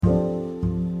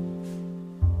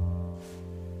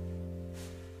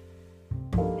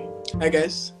Hi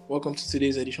guys, welcome to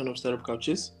today's edition of Startup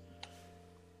Couches.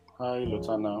 Hi,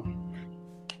 Lutana.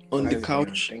 On the Hi,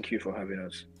 couch, thank you for having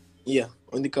us.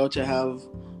 on the couch I have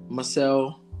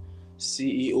Marcel,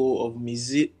 CEO of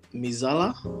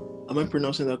Mizala. Am I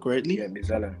pronouncing that correctly? Yeah,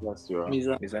 Mizala. Yes, you are.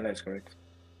 Mizala is correct.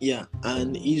 Yeah,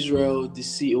 and Israel, the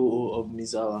COO of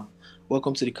Mizala.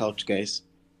 Welcome to the couch, guys.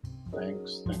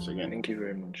 Thanks again. Thank you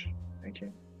very much. Thank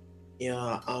you.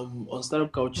 Yeah, on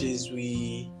Startup Couches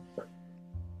we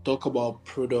talk about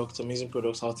products, amazing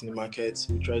products out in the market.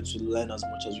 We try to learn as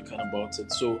much as we can about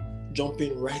it. So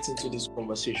jumping right into this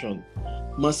conversation,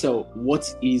 Marcel,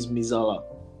 what is Mizala?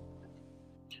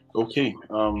 Okay,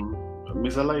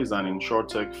 Mizala is an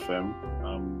insurtech firm.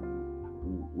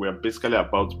 We're basically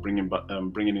about bringing back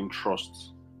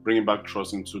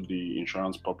trust into the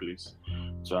insurance populace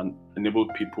to enable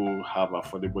people have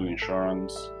affordable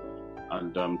insurance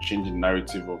and change the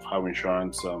narrative of how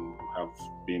insurance have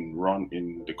been run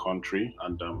in the country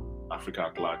and Africa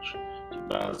at large. So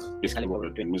that's basically what we're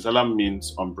doing. Mizala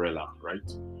means umbrella,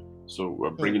 right? So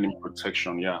we're bringing in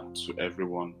protection, to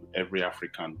everyone, every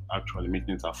African, actually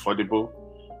making it affordable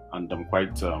and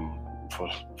quite,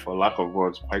 for lack of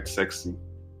words, quite sexy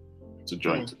to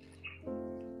join.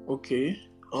 Okay.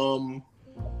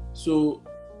 So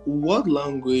what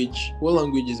language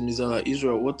is Mizala?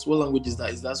 Israel, what language is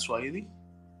that? Is that Swahili?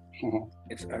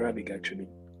 It's Arabic actually.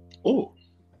 Oh,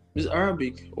 it's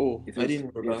Arabic. Oh, I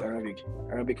didn't know that. It's Arabic.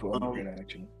 Arabic for umbrella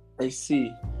actually. I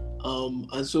see.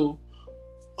 And so,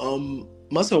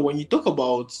 Marcel, when you talk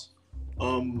about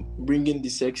bringing the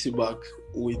sexy back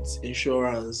with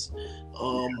insurance,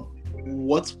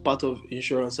 what part of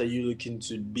insurance are you looking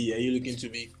to be? Are you looking to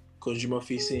be consumer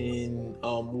facing?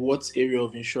 What area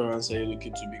of insurance are you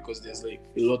looking to be? Because there's like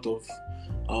a lot of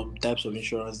types of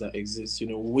insurance that exist.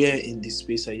 Where in this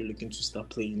space are you looking to start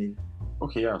playing in?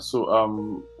 Okay,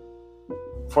 so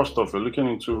first off, we're looking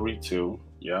into retail,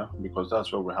 because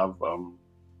that's where we have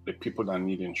the people that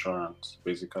need insurance,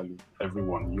 basically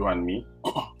everyone, you and me.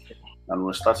 And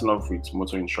we're starting off with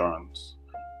motor insurance.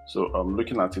 So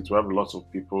looking at it, we have a lot of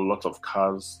people, a lot of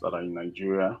cars that are in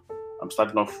Nigeria. I'm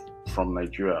starting off from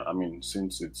Nigeria. I mean,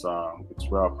 since it's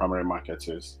where our primary market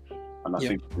is, and I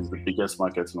think it's the biggest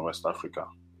market in West Africa.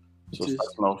 So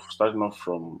starting off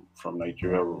from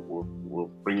Nigeria, we're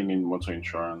bringing in motor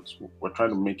insurance. We're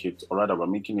trying to make it, or rather, we're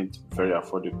making it very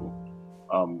affordable.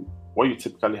 What you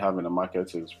typically have in the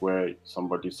market is where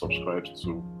somebody subscribes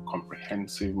to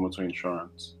comprehensive motor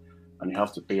insurance, and you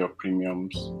have to pay your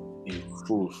premiums in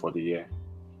full for the year.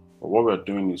 But what we're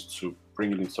doing is to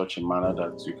bring it in such a manner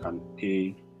that you can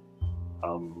pay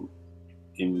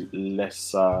in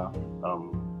lesser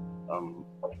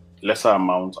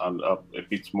amount and a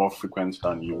bit more frequent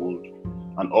than you would.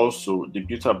 And also, the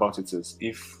beauty about it is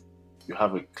if you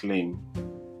have a claim,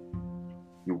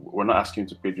 we're not asking you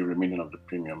to pay the remaining of the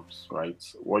premiums, right?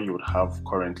 What you would have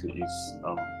currently is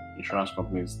insurance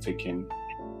companies taking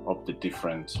up the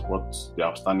difference, what the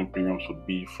outstanding premiums would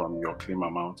be from your claim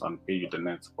amount and pay you the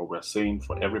net. But we're saying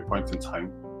for every point in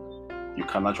time, you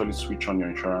can actually switch on your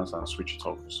insurance and switch it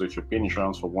off. So if you're paying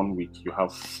insurance for 1 week, you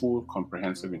have full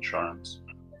comprehensive insurance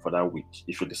for that week.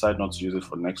 If you decide not to use it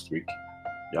for next week,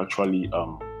 you're actually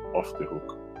off the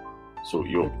hook. So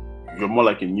you're more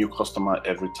like a new customer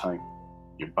every time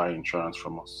you buy insurance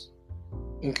from us.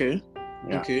 Okay.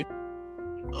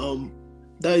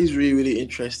 That is really, really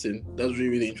interesting. That's really,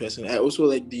 really interesting. I also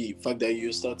like the fact that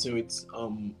you're starting with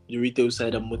the retail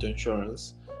side of motor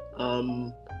insurance.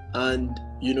 And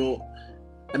the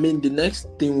next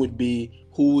thing would be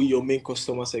who your main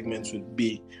customer segments would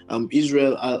be.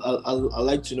 Israel, I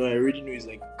like to know. I already know it's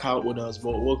like car owners,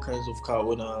 but what kinds of car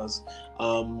owners?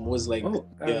 Was like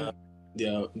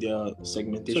their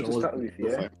segmentation. So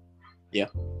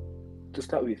to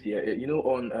start with,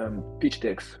 on pitch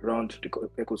decks around the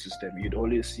ecosystem, you'd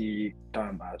always see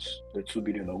TAM as the 2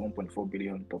 billion or 1.4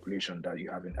 billion population that you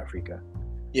have in Africa.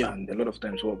 Yeah. And a lot of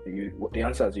times what the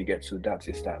answers you get to that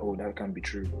is that, that can't be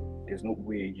true. There's no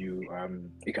way you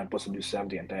can possibly serve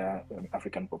the entire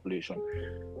African population.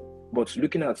 But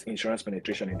looking at insurance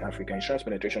penetration in Africa as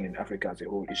a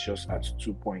whole is just at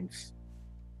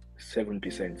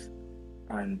 2.7%.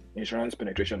 And insurance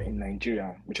penetration in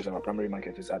Nigeria, which is our primary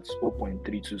market, is at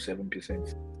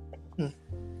 0.327%. Do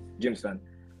you understand?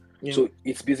 Yeah. So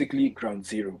it's basically ground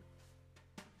zero.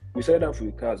 We started off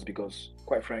with cars because,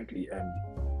 quite frankly,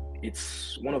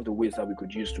 it's one of the ways that we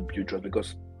could use to build trust,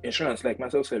 because insurance, like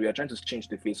myself said, we are trying to change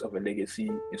the face of a legacy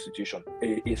institution,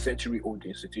 a century-old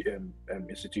institution.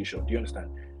 Do you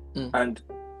understand? And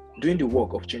doing the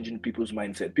work of changing people's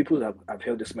mindset. People have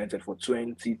held this mindset for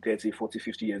 20, 30, 40,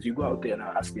 50 years. You go out there and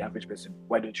ask the average person,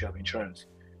 why don't you have insurance?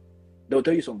 they'll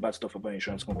tell you some bad stuff about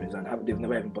insurance companies and they've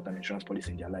never even bought an insurance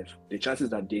policy in their life. The chances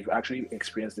that they've actually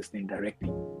experienced this thing directly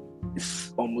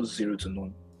is almost 0 to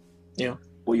none. Yeah.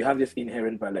 But you have this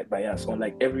inherent bias,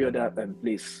 unlike every other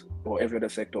place or every other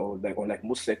sector, or like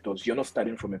most sectors. You're not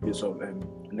starting from a place of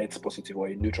net positive or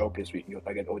a neutral place with your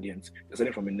target audience. You're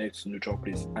starting from a net neutral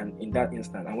place, and in that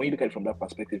instant, and when you look at it from that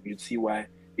perspective, you'd see why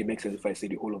it makes sense if I say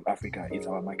the whole of Africa is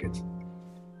our market.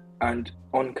 And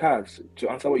on cars, to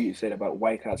answer what you said about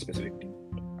why cars specifically,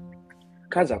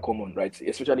 cars are common, right?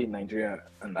 Especially in Nigeria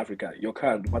and Africa. Your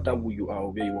car, no matter who you are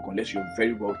or where you work, unless you're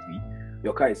very wealthy,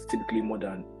 your car is typically more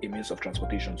than a means of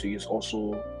transportation. So it's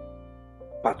also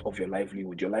part of your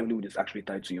livelihood. Your livelihood is actually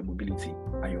tied to your mobility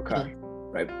and your car,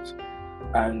 right?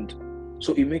 And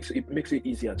so it makes it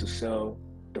easier to sell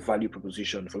the value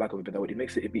proposition, for lack of a better word. It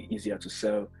makes it a bit easier to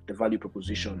sell the value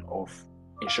proposition of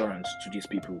insurance to these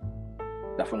people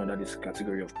that fall under this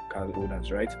category of car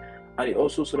owners, right? And it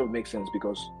also sort of makes sense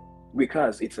because with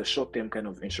cars, it's a short-term kind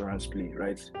of insurance play,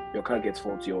 right? Your car gets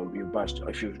faulty or you're bashed.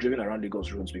 If you've driven around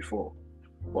Lagos roads before,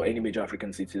 or any major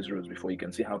African cities roads before, you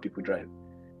can see how people drive.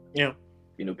 Yeah.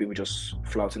 People just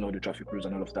flouting all the traffic rules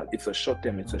and all of that. It's a short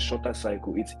term, it's a shorter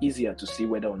cycle. It's easier to see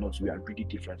whether or not we are really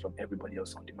different from everybody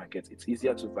else on the market. It's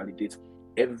easier to validate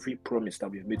every promise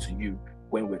that we've made to you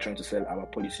when we're trying to sell our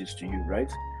policies to you,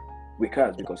 right? With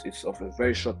cars, because it's of a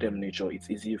very short-term nature,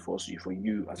 it's easier for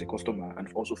you as a customer,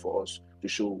 and also for us to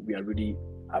show we are really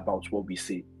about what we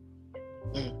say.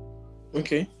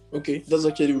 Okay, that's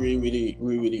actually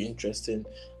really interesting.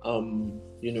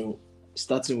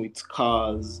 Starting with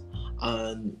cars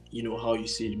and how you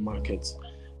see the market.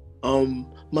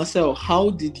 Marcel, how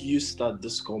did you start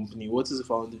this company? What is the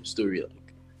founding story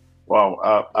like?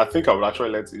 Wow, I think I would actually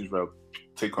let Israel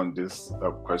take on this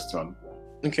question.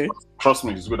 Okay. Trust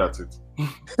me, he's good at it.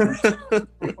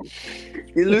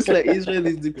 It looks like Israel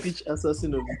is the pitch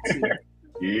assassin of the team.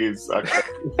 He is actually.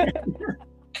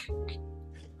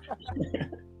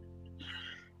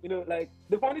 Like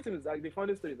the funny story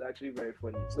is actually very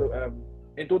funny. So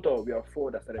in total we are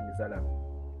 4 that started Mizala.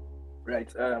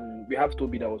 Right. We have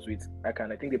Toby that was with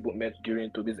Akan. I think they both met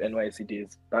during Toby's NYSC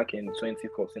days back in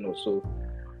 2014 or so.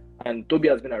 And Toby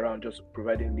has been around just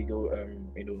providing legal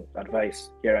advice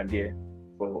here and there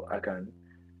for Akan.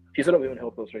 He sort of even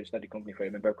helped us register the company, if I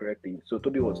remember correctly. So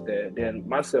Toby was there. Then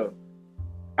Marcel,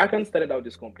 Akan started out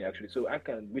this company actually. So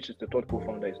Akan, which is the third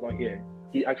co-founder, is not here.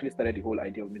 He actually started the whole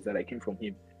idea of Mizala. It came from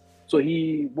him. So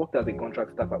he worked as a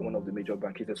contract staff at one of the major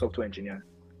banks. He's a software engineer.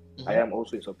 Mm-hmm. I am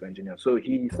also a software engineer. So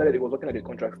he was working as a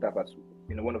contract staff at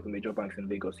one of the major banks in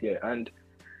Lagos here. And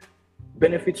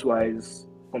benefits-wise,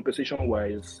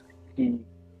 compensation-wise, we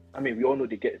all know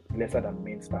they get lesser than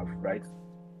main staff, right?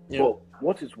 Yeah. But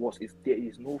what is worse is there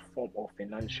is no form of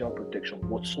financial protection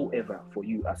whatsoever for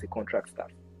you as a contract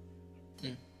staff.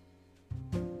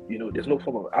 There's no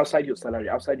form of, outside your salary,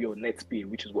 outside your net pay,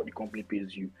 which is what the company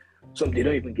pays you. Some they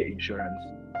don't even get insurance.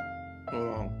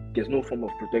 There's no form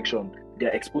of protection. They're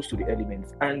exposed to the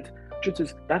elements. And truth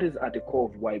is, that is at the core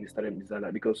of why we started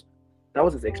Mizala, because that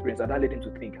was his experience, and that led him to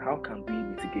think, how can we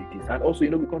mitigate this? And also,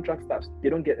 with contract staff, they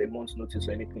don't get a month's notice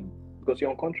or anything because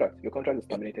you're on contract. Your contract is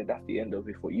terminated. That's the end of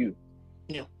it for you.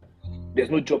 Yeah.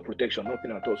 There's no job protection,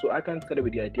 nothing at all. So I can start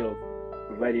with the idea of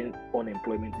providing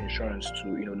unemployment insurance to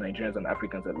Nigerians and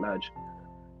Africans at large,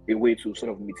 a way to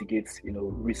sort of mitigate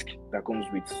risk that comes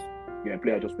with your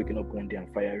employer just waking up one day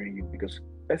and firing you. Because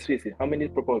let's face it, how many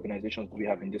proper organizations do we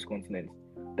have in this continent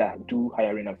that do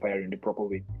hiring and firing the proper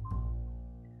way?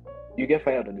 You get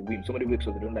fired on the whim. Somebody wakes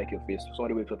up, they don't like your face.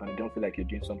 Somebody wakes up and they don't feel like you're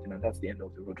doing something, and that's the end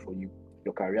of the road for you.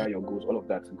 Your career, your goals, all of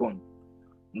that's gone.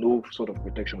 No sort of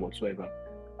protection whatsoever.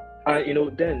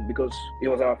 And then, because it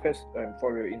was our first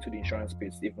foray into the insurance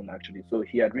space, even actually. So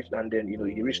he had reached, and then he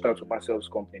reached out to Marcel's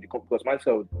company because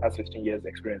Marcel has 15 years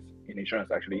experience in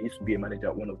insurance. Actually, he used to be a manager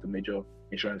at one of the major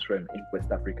insurance firms in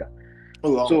West Africa.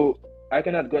 Oh, wow. So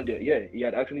Akan had gone there. Yeah, he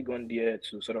had actually gone there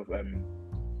to sort of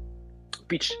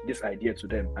pitch this idea to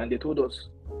them, and they told us,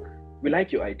 we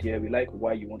like your idea, we like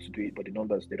why you want to do it, but the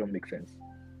numbers, they don't make sense.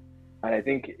 And I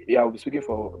think, I'll be speaking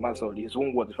for Marcel, his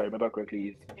own words, if I remember correctly,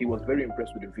 is he was very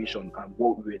impressed with the vision and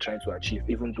what we were trying to achieve,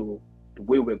 even though the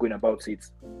way we were going about it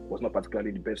was not particularly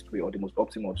the best way or the most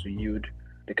optimal to yield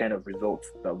the kind of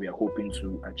results that we are hoping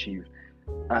to achieve.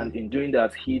 And in doing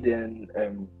that, he then,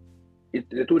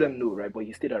 they told them no, right? But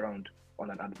he stayed around on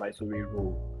an advisory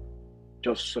role,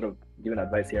 just sort of giving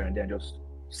advice here and there, just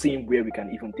seeing where we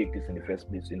can even take this in the first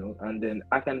place, And then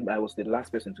I was the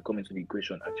last person to come into the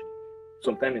equation, actually.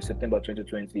 Sometime in September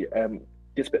 2020,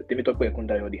 this Temitope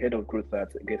Ekundayo, the head of growth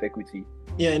at Get Equity,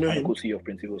 I know him. Co-CEO of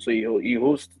Principal. So he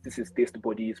hosts, this is Taste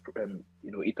Bodies,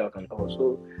 Eat Out and all.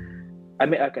 So I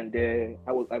met Akan there.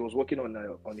 I was working on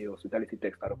a hospitality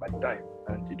tech startup at the time,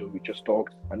 and we just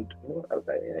talked, and I was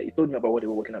like, he told me about what they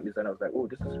were working at, and I was like, oh,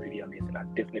 this is really amazing. I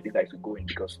definitely like to go in,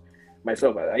 because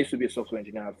myself, I used to be a software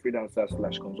engineer, freelancer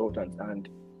 / consultant, and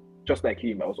just like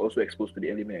him, I was also exposed to the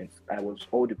elements. I was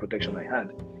all the protection I had.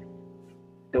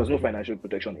 There was no financial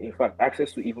protection. In fact,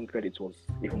 access to even credit was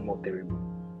even more terrible,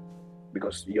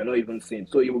 because you're not even seen.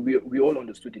 So we all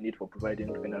understood the need for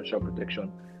providing financial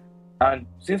protection. And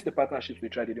since the partnerships we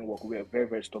tried didn't work, we were very,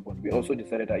 very stubborn. We also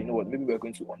decided that, maybe we're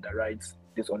going to underwrite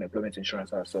this unemployment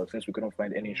insurance ourselves, since we couldn't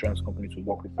find any insurance company to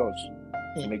work with us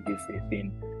to make this a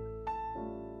thing.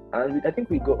 And I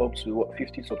think we got up to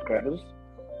 50 subscribers.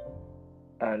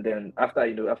 And then after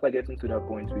getting to that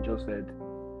point, we just said,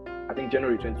 I think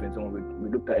January 2021, we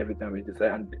looked at everything, we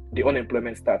decided, and the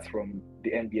unemployment stats from the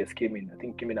NBS came in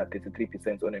at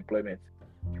 33% unemployment.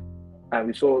 And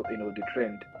we saw, the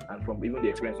trend, and from even the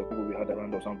experience of people we had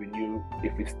around us, and we knew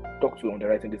if we stuck to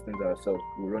underwriting these things ourselves,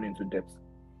 we'll run into debt.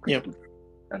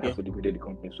 And have to liquidate the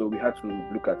company. So we had to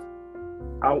look at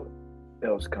how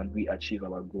else can we achieve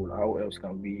our goal? How else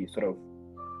can we sort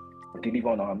of deliver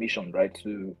on our mission, right?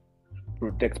 To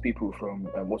protect people from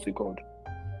what's it called?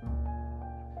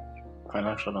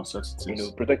 Financial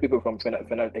uncertainties. Protect people from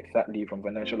from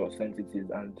financial uncertainties.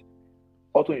 And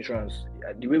auto insurance,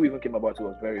 the way we even came about it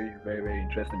was very, very, very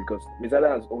interesting, because Mizala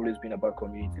has always been about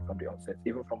community from the onset,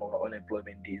 even from our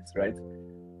unemployment days, right?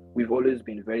 We've always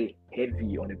been very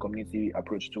heavy on a community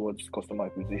approach towards customer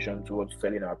acquisition, towards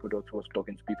selling our product, towards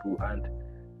talking to people. And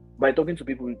by talking to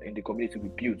people in the community we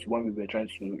built when we were trying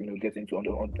to get into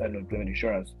unemployment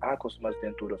insurance, our customers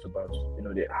then told us about,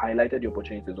 they highlighted the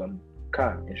opportunities on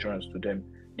car insurance to them,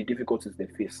 the difficulties they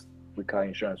face with car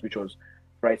insurance, which was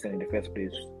pricing in the first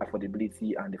place,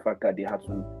 affordability, and the fact that they have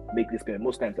to make this payment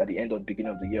most times at the end or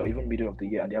beginning of the year, or even middle of the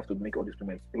year, and they have to make all these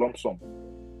payments lump sum,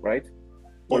 right?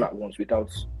 All at once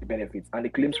without the benefits. And the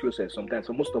claims process sometimes,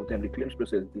 for most of them, the claims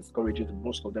process discourages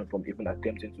most of them from even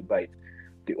attempting to buy it.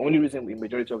 The only reason the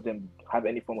majority of them have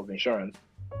any form of insurance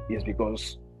is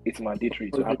because it's mandatory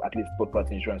to have at least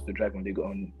third-party insurance to drive on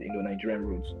Nigerian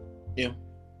roads. Yeah.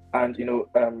 And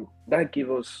that gave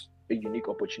us a unique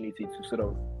opportunity to sort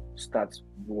of start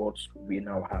what we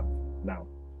now have now.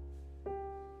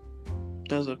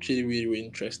 That's actually really, really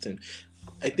interesting.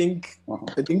 I think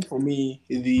for me,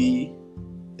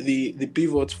 the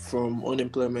pivot from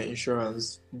unemployment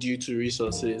insurance due to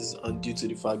resources and due to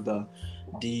the fact that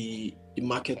the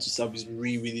market to serve is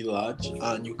really, really large,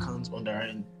 and you can't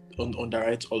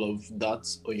underwrite all of that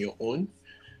on your own.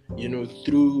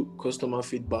 Through customer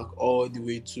feedback all the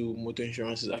way to motor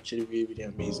insurance is actually really, really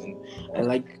amazing. I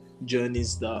like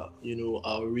journeys that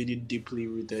are really deeply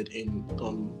rooted in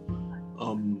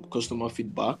customer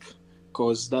feedback,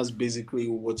 because that's basically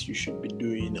what you should be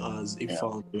doing as a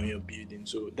founder when you're building.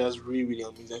 So that's really, really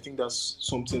amazing. I think that's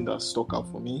something that stuck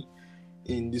out for me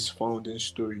in this founding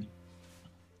story.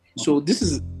 So this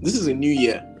is a new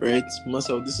year, right,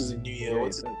 Marcel? This is a new year.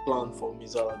 What's the plan for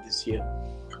Mizala this year?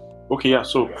 Okay, yeah.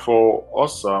 So for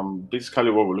us,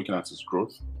 basically what we're looking at is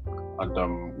growth,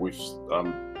 and we've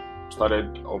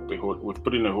started up we've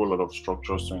put in a whole lot of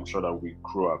structures to ensure that we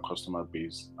grow our customer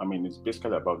base. I mean, it's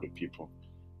basically about the people.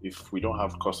 If we don't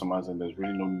have customers, then there's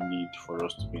really no need for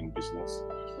us to be in business.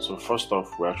 So first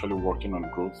off, we're actually working on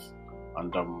growth,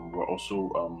 and we're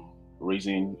also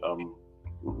raising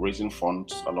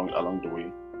funds along the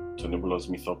way to enable us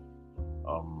meet up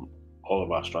all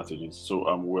of our strategies.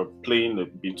 So we're playing the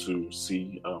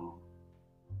B2C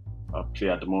play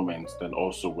at the moment. Then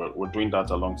also we're doing that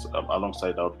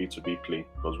alongside our B2B play,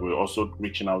 because we're also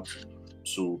reaching out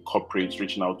to corporates,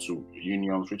 reaching out to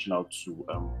unions, reaching out to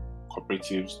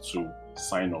cooperatives to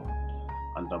sign up,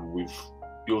 and we've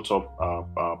built up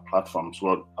our platforms.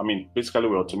 Well, I mean, basically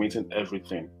we're automating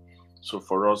everything. So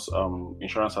for us,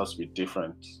 insurance has to be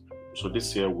different. So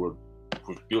this year we've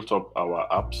built up our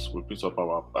apps, we've built up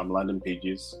our landing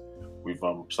pages, we've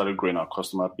started growing our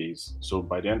customer base. So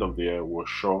by the end of the year, we're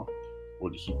sure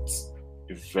we'll hit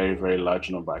a very, very large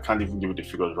number. I can't even give you the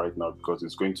figures right now, because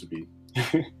it's going to be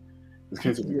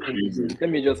crazy. Let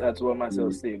me just add to what Marcel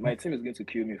said. My team is going to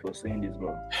kill me for saying this,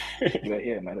 bro. We're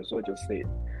here, might as well just say it.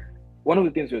 One of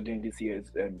the things we're doing this year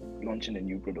is launching a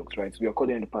new product, right? We are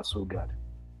calling it the Parcel Guard.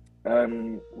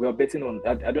 We are betting on,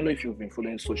 I don't know if you've been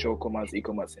following social commerce,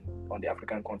 e-commerce on the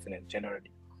African continent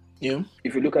generally. Yeah.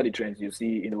 If you look at the trends, you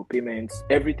see, payments,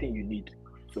 everything you need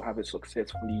to have a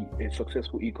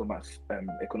successful e-commerce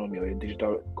economy, or a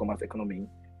digital commerce economy,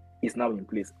 is now in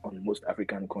place on most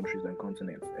African countries and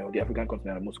continents. The African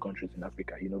continent and most countries in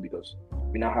Africa, because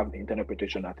we now have internet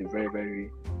protection at a very, very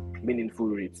meaningful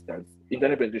rates. That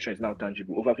internet penetration is now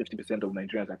tangible. Over 50% of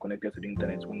Nigerians are connected to the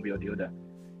internet one way or the other.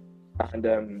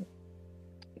 And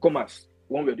commerce,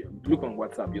 one way or the other, look on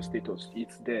WhatsApp, your status,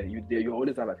 it's there. You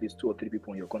always have at least 2 or 3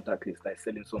 people on your contact list that is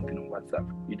selling something on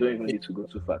WhatsApp. You don't even need to go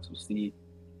too far to see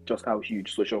just how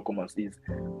huge social commerce is.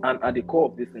 And at the core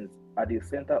of this things, at the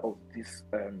center of this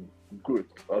growth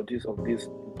or this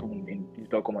boom in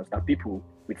digital commerce are people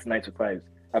with 9 to 5s,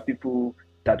 are people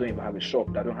that don't even have a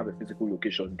shop, that don't have a physical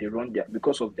location. They run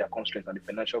because of their constraints and the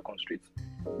financial constraints,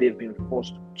 they've been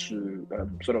forced to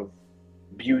sort of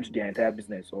build their entire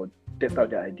business or test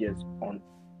out their ideas on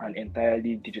an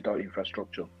entirely digital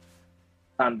infrastructure.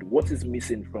 And what is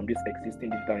missing from this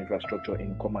existing digital infrastructure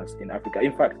in commerce in Africa?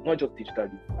 In fact, not just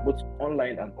digitally, but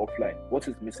online and offline. What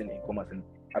is missing in commerce in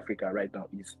Africa right now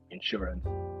is insurance.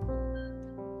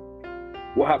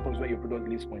 What happens when your product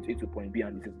leaves point A to point B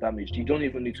and it is damaged? You don't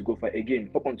even need to go for again.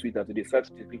 Hop on Twitter today, search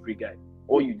delivery guy.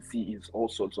 All you see is all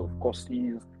sorts of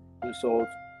costings, insults,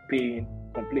 pain,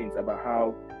 complaints about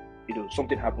how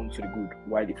something happens to the good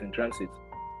while it's in transit.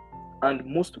 And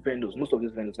most of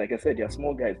these vendors, like I said, they are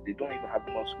small guys. They don't even have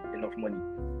enough money.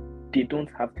 They don't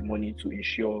have the money to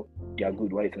insure their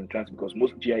good while it's in transit because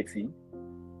most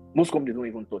companies don't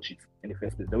even touch it in the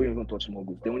first place. They don't even touch small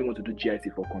goods. They only want to do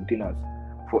GIT for containers,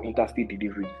 for interstate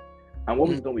deliveries. And what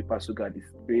we've done with PASUGUARD is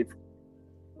create,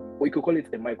 or you could call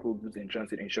it a micro goods in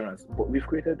transit insurance, but we've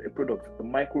created a product, a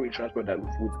micro insurance product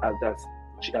that's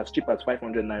as cheap as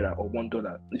 500 naira or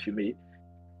 $1, if you may,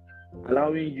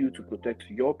 allowing you to protect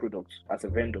your products as a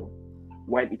vendor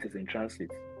while it is in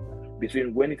transit.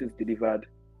 Between when it is delivered,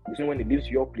 between when it leaves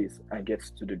your place and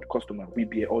gets to the customer, we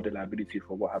bear all the liability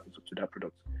for what happens to that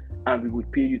product. And we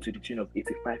would pay you to the tune of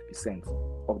 85%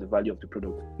 of the value of the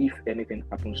product if anything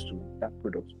happens to that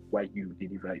product while you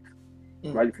deliver it,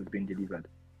 while it is being delivered.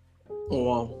 Oh,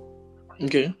 wow.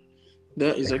 Okay.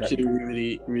 That is actually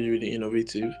really, really, really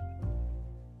innovative.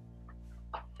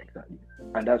 Exactly.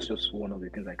 And that's just one of the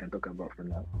things I can talk about for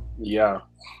now. Yeah.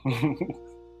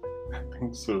 I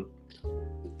think so.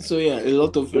 So yeah, a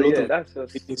lot of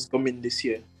things coming this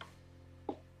year.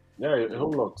 Yeah, a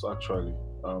whole lot actually.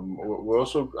 We're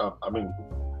also,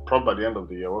 probably by the end of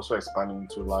the year, we're also expanding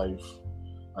into life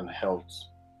and health.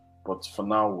 But for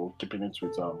now, we're keeping it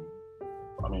with,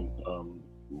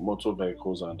 motor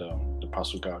vehicles and the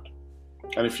PASUGUARD.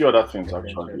 And a few other things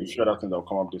actually. A few other things that will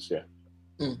come up this year.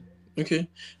 Okay.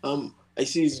 I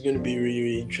see it's going to be really,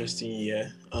 really interesting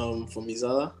year for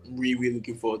Mizala. I'm really, really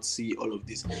looking forward to see all of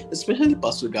this, especially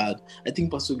PASUGUARD. I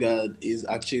think PASUGUARD is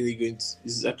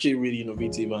actually really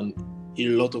innovative, and a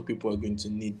lot of people are going to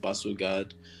need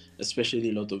PASUGUARD,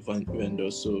 especially a lot of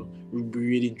vendors. So it will be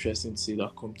really interesting to see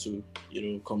that come to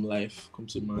life, come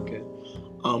to market.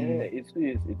 It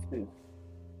is.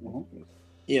 Mm-hmm.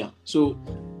 Yeah. So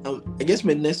I guess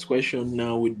my next question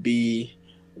now would be,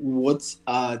 what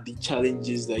are the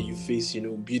challenges that you face,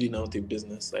 building out a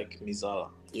business like Mizala?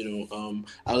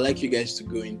 I'd like you guys to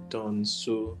go in turns.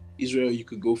 So Israel, you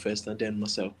could go first, and then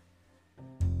Marcel.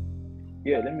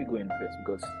 Yeah, let me go in first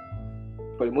because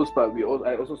for the most part,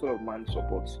 I also sort of man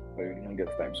support for the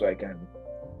longest time, so I can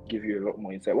give you a lot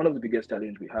more insight. One of the biggest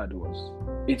challenges we had was,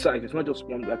 it's not just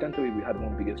one. I can't tell you we had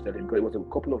one biggest challenge, but it was a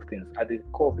couple of things. At the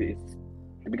core of it,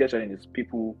 the biggest challenge is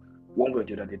people, one way or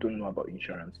the other, they don't know about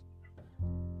insurance.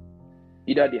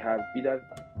 They all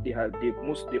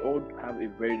have a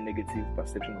very negative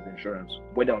perception of insurance,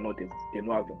 whether or not they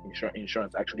know how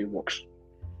insurance actually works,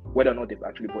 whether or not they've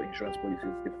actually bought insurance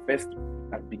policies. The first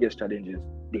and biggest challenge is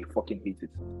they fucking hate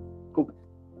it. Hope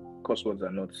curse words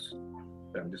are not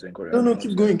disencouraged. No,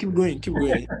 keep going.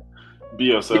 Be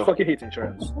yourself. They fucking hate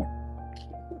insurance.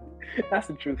 That's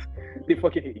the truth. They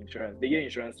fucking hate insurance. They hear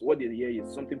insurance. What they hear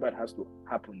is something bad has to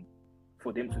happen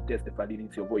for them to test the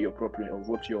validity of what you're of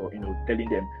what you're telling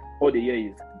them. All they hear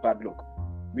is bad luck.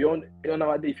 We on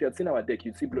our deck, if you had seen our deck,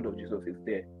 you'd see blood of Jesus is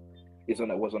there.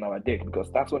 Was on our deck, because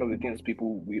that's one of the things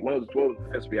one of the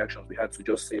first reactions we had to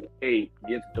just say, hey,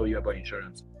 we have to tell you about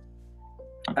insurance.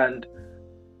 And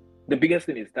the biggest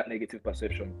thing is that negative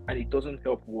perception, and it doesn't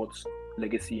help what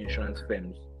legacy insurance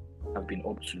firms have been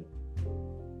up to.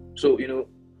 So,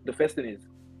 the first thing is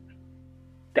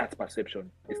that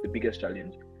perception is the biggest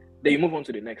challenge. Then you move on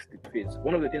to the next phase.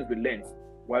 One of the things we learned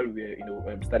while we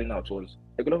were starting out was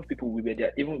a lot of people, we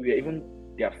were even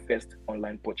their first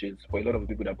online purchase. For a lot of the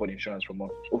people that bought insurance from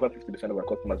us, over 50% of our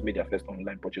customers made their first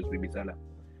online purchase with Mizala.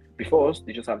 Before us,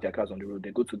 they just have their cars on the road. They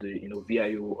go to the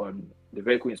VIO, the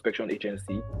Vehicle Inspection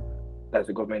Agency. That's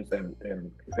the government's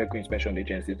vehicle inspection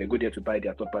agencies. They go there to buy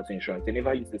their third-party insurance. They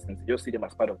never use this thing. They just see them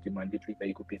as part of the mandatory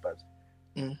vehicle papers.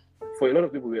 For a lot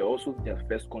of people, we're also their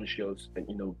first conscious,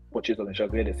 purchase of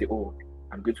insurance, where they say, oh,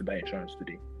 I'm going to buy insurance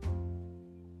today.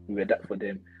 We were that for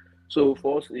them. So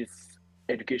for us, it's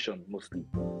education mostly.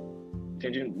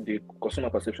 Changing the consumer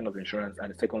perception of insurance,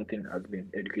 and the second thing has been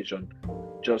education.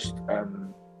 Just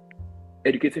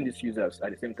educating these users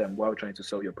at the same time while trying to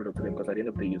sell your product to them, because at the end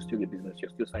of the day, you're still a business, you're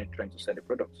still trying to sell the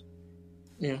product.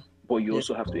 Yeah. But you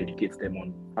also have to educate them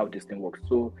on how this thing works.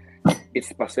 So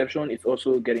it's perception, it's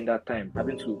also getting that time,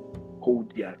 having to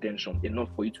hold their attention enough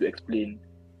for you to explain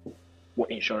what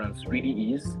insurance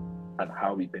really is and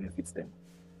how it benefits them.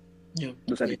 Yeah.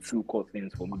 Those are the two core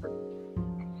things for me.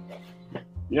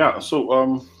 Yeah, so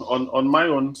on my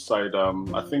own side,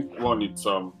 I think one, it's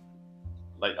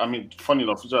funny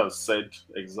enough, you just said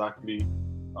exactly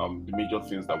the major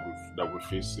things that we're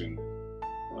facing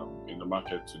in the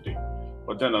market today.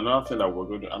 But then another thing that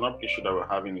another issue that we're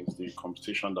having is the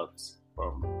competition that is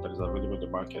available in the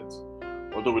market.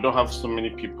 Although we don't have so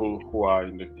many people who are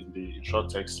in the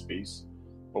insurtech space,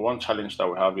 but one challenge that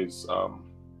we have is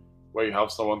where you have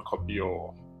someone copy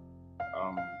your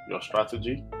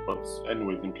strategy, but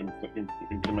anyway,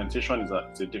 implementation is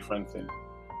a different thing.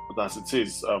 But as it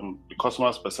is, the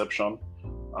customer's perception,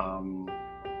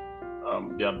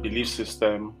 their belief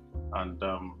system, and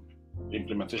the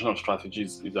implementation of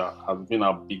strategies has been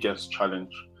our biggest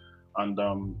challenge. And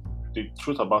the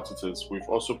truth about it is, we've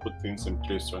also put things in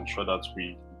place to ensure that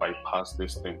we bypass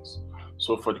these things.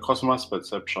 So for the customer's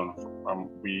perception,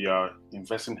 we are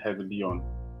investing heavily on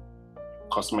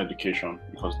customer education,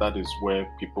 because that is where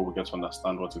people will get to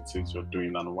understand what it is you're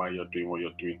doing and why you're doing what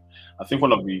you're doing. I think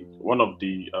one of the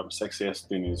sexiest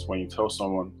thing is when you tell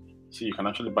someone, see, you can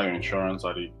actually buy your insurance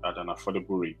at an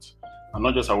affordable rate, and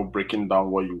not just about breaking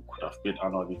down what you could have paid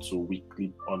annually to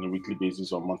on a weekly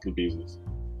basis or monthly basis.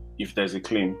 If there's a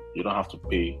claim, you don't have to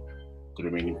pay the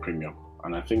remaining premium,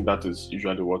 and I think that is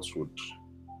usually what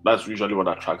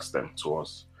attracts them to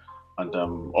us. And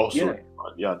also,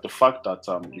 the fact that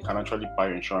you can actually buy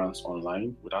your insurance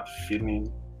online without filling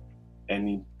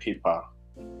any paper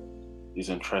is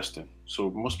interesting. So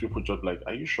most people just like,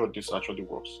 are you sure this actually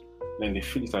works? Then they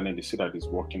fill it and then they see that it's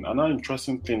working. Another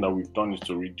interesting thing that we've done is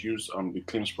to reduce the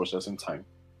claims processing time.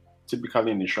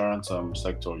 Typically in the insurance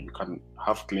sector, you can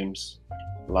have claims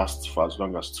last for as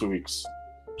long as 2 weeks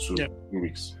to 3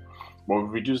 weeks. But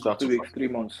we've reduced that 2 weeks, 3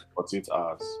 months, 48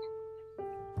 hours.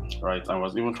 Right, I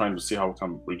was even trying to see how we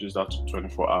can reduce that to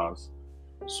 24 hours.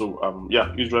 So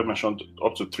Israel mentioned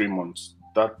up to 3 months.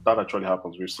 That actually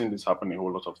happens. We've seen this happen a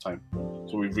whole lot of time.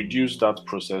 So we've reduced that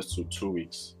process to 2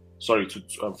 weeks. Sorry, to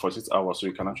 46 hours, so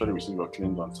you can actually receive your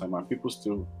claim on time. And people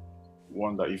still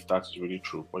wonder if that is really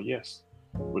true. But yes,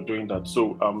 we're doing that.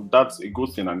 So that's a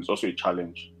good thing, and it's also a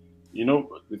challenge. You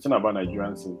know, the thing about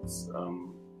Nigerians is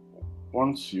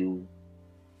once you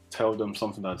tell them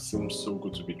something that seems so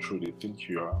good to be true, they think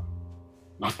you are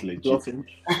not legit.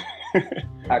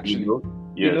 Actually, you know?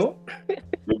 Yes. You know?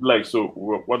 They'd be like, so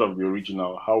what of the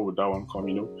original? How would that one come?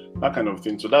 You know, that kind of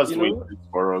thing. So that's the way it is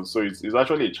for us. So it's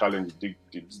actually a challenge. The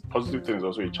positive thing is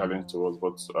also a challenge to us.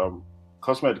 But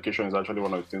customer education is actually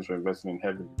one of the things we're investing in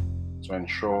heavily to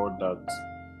ensure that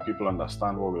people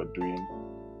understand what we're doing,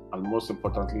 and most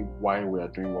importantly, why we are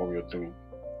doing what we are doing.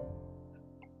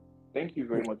 Thank you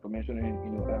very much for mentioning,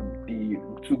 the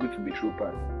too good to be true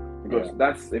part, because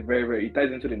that's a very, very, it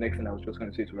ties into the next thing I was just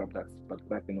going to say to wrap that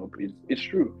particular thing up. It's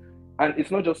true, and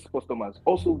it's not just customers.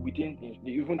 Also even in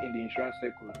the insurance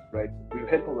circle, right? We've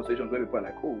had conversations where people are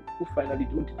like, "Oh, who finally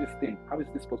doing this thing? How is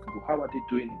this possible? How are they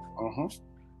doing it?"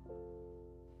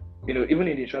 Even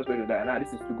in the insurance world, that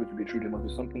this is too good to be true. There must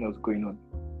be something else going on.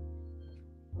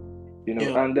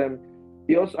 And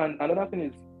he also, and another thing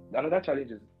is. Another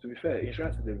challenge is, to be fair,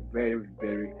 insurance is a very,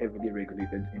 very heavily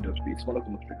regulated industry. It's one of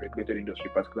the most regulated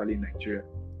industries, particularly in Nigeria.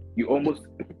 You almost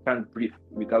can't breathe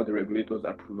without the regulator's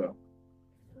approval.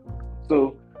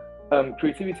 So,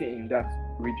 creativity in that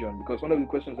region, because one of the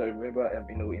questions I remember,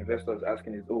 investors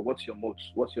asking is, what's your moat?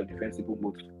 What's your defensible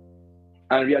moat?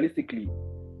 And realistically,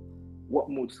 what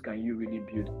moats can you really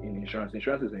build in insurance?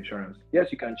 Insurance is insurance.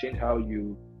 Yes, you can change how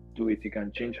you do it. You can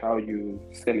change how you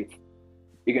sell it.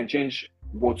 You can change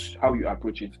how you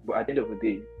approach it, but at the end of the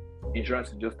day,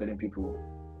 insurance is just telling people,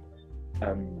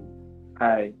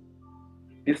 hi,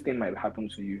 this thing might happen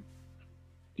to you.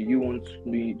 Do you want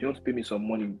to pay me some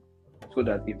money so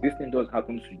that if this thing does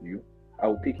happen to you, I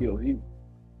will take care of you?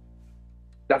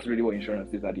 That's really what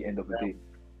insurance is at the end of the day.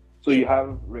 So you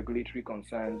have regulatory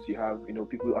concerns, you have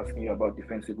people asking you about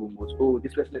defensible modes. Oh,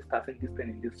 this person is starting this thing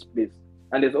in this place.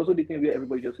 And there's also the thing where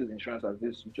everybody just sees insurance as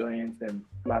this giant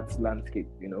flat landscape,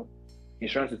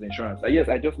 Insurance is insurance. Yes,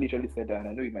 I just literally said that, and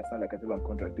I know it might sound like I'm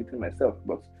contradicting myself,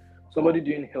 but somebody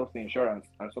doing health insurance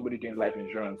and somebody doing life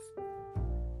insurance,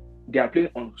 they are playing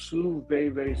on two very,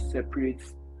 very separate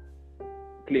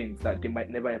planes that they might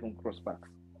never even cross paths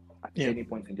at any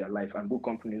point in their life, and both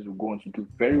companies will go on to do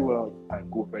very well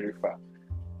and go very far.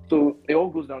 So it all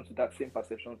goes down to that same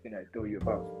perception thing I tell you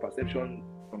about: perception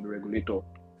from the regulator,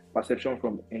 perception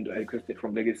from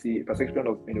legacy, perception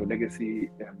of legacy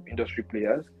industry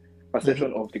players,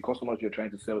 perception of the customers you're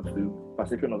trying to sell to,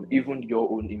 perception of even your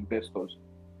own investors.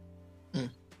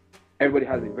 Everybody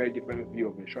has a very different view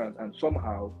of insurance, and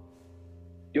somehow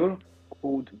they all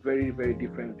hold very, very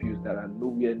different views that are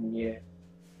nowhere near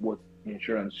what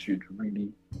insurance should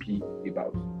really be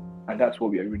about. And that's what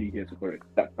we are really here to correct,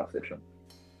 that perception.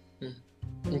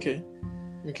 Okay.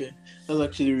 That's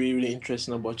actually really, really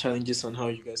interesting about challenges and how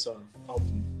you guys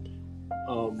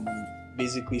are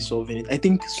basically solving it. I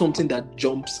think something that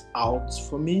jumps out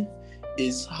for me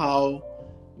is how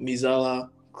Mizala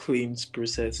claims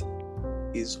process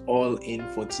is all in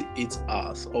 48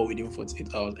 hours or within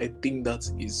 48 hours. I think that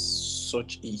is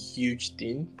such a huge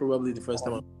thing. Probably the first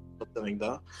time I've something like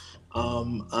that.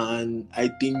 And I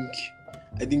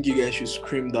think you guys should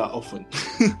scream that often.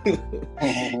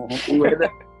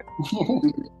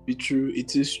 Be true,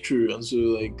 it is true. And so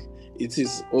like it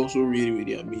is also really,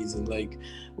 really amazing. Like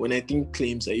when I think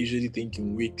claims, I usually think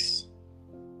in weeks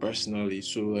personally.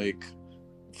 So like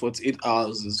 48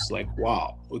 hours is like,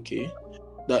 wow, okay.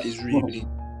 That is really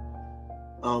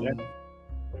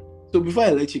So before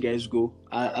I let you guys go,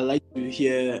 I like to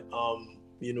hear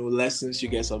lessons you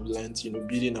guys have learned,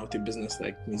 building out a business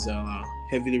like Mizala,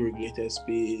 heavily regulated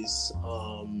space,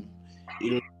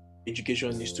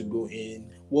 education needs to go in.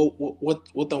 What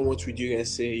would you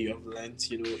guys say you have learned,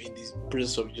 in this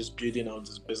process of just building out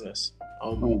this business?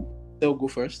 They'll go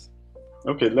first.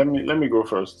 Okay, let me go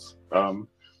first.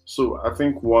 So I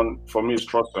think one for me is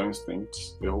trust your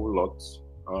instincts a whole lot.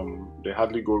 They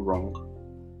hardly go wrong.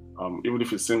 Even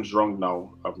if it seems wrong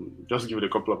now, just give it a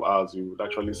couple of hours, you would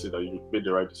actually see that you made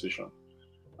the right decision.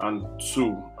 And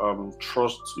two,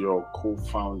 trust your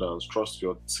co-founders, trust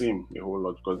your team a whole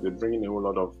lot, because they bring in a whole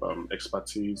lot of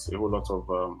expertise, a whole lot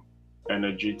of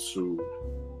energy to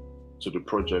the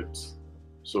project.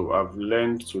 So I've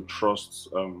learned to trust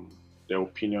their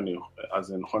opinion as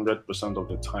in 100% of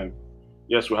the time.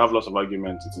 Yes, we have lots of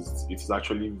arguments. It is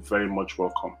actually very much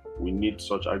welcome. We need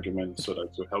such arguments so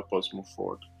that to help us move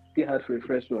forward. We had for a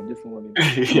fresh one this morning.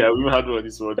 Yeah, we had one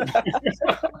this morning.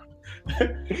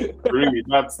 Really,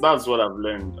 that's what I've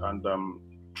learned, and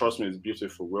trust me, it's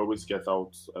beautiful. We always get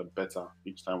out better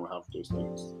each time we have those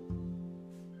things.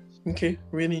 Okay,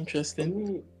 really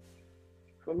interesting.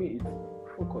 For me, it's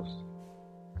focus.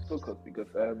 Focus, because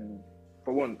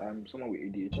for one, I'm someone with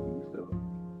ADHD, so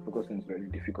focusing is very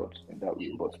difficult in that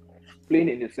way. But playing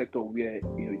in a sector where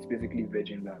it's basically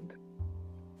virgin land,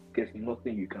 there's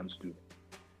nothing you can't do.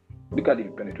 Look at the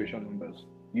penetration numbers.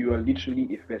 You are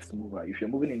literally a first mover. If you're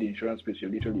moving in the insurance space,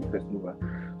 you're literally a first mover.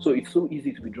 So it's so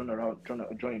easy to be drawn in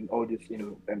all these,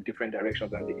 different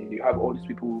directions, and you have all these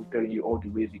people telling you all the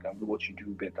ways you can do what you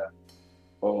do better,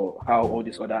 or how all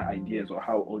these other ideas, or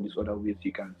how all these other ways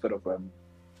you can sort of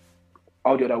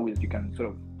all the other ways you can sort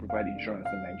of provide insurance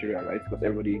in Nigeria, right? Because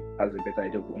everybody has a better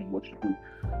idea of what to do.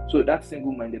 So that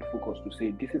single-minded focus to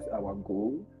say, this is our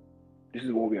goal, this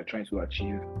is what we are trying to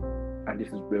achieve, and this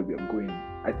is where we are going.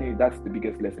 I think that's the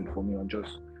biggest lesson for me on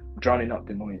just drowning out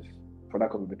the noise, for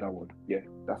lack of a better word. Yeah,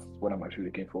 that's what I'm actually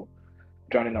looking for.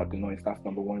 Drowning out the noise, that's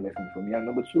number one lesson for me. And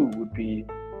number two would be,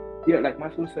 like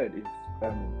Marcel said, is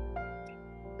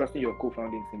trusting your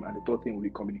co-founding team. And the third thing would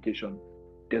be communication.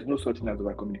 There's no such thing as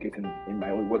about communicating in my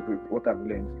own, what I've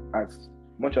learned. As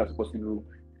much as possible,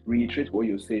 reiterate what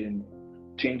you're saying,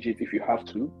 change it if you have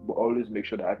to, but always make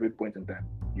sure that at every point in time,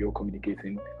 you're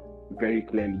communicating very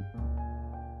clearly.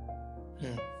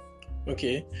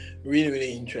 Okay, really,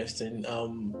 really interesting.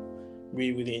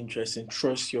 Really, really interesting.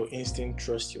 Trust your instinct,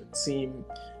 trust your team,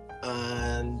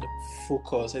 and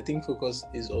focus. I think focus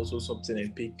is also something I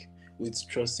pick with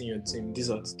trusting your team. These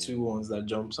are the two ones that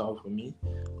jumps out for me.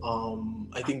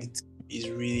 I think it is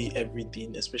really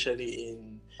everything, especially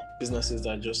in businesses that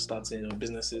are just starting or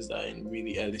businesses that are in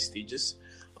really early stages.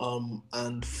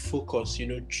 And focus,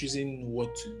 choosing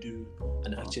what to do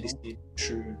and actually stay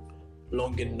true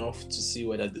long enough to see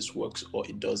whether this works or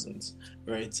it doesn't,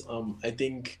 right? I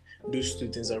think those two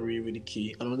things are really, really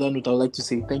key. And on that note, I would like to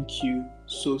say thank you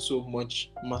so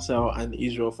much, Marcel and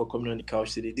Israel, for coming on the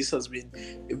couch today. This has been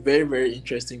a very, very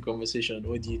interesting conversation.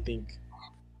 What do you think?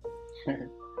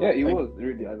 Yeah, it was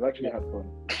really. I've actually had fun.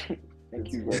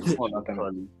 Thank you very much.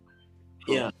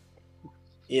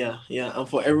 Yeah. And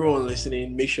for everyone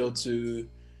listening, make sure to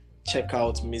check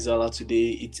out Mizala today.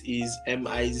 It is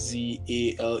mizala.co.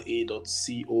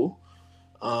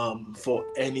 for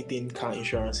anything car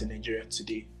insurance in Nigeria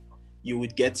today. You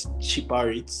would get cheaper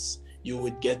rates. You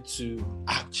would get to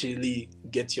actually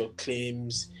get your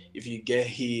claims. If you get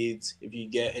hit, if you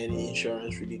get any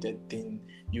insurance related thing,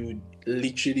 you would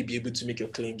literally be able to make your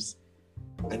claims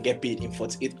and get paid in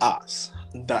 48 hours.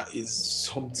 That is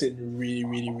something really,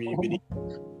 really, really, really.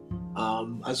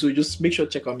 And so just make sure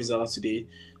to check out Mizala today.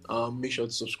 Make sure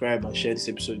to subscribe and share this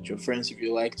episode with your friends. If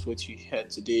you liked what you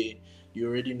heard today, you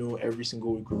already know every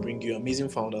single week we bring you amazing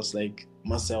founders like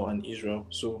Marcel and Israel.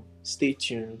 So stay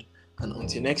tuned, and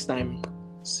until next time,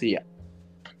 see ya.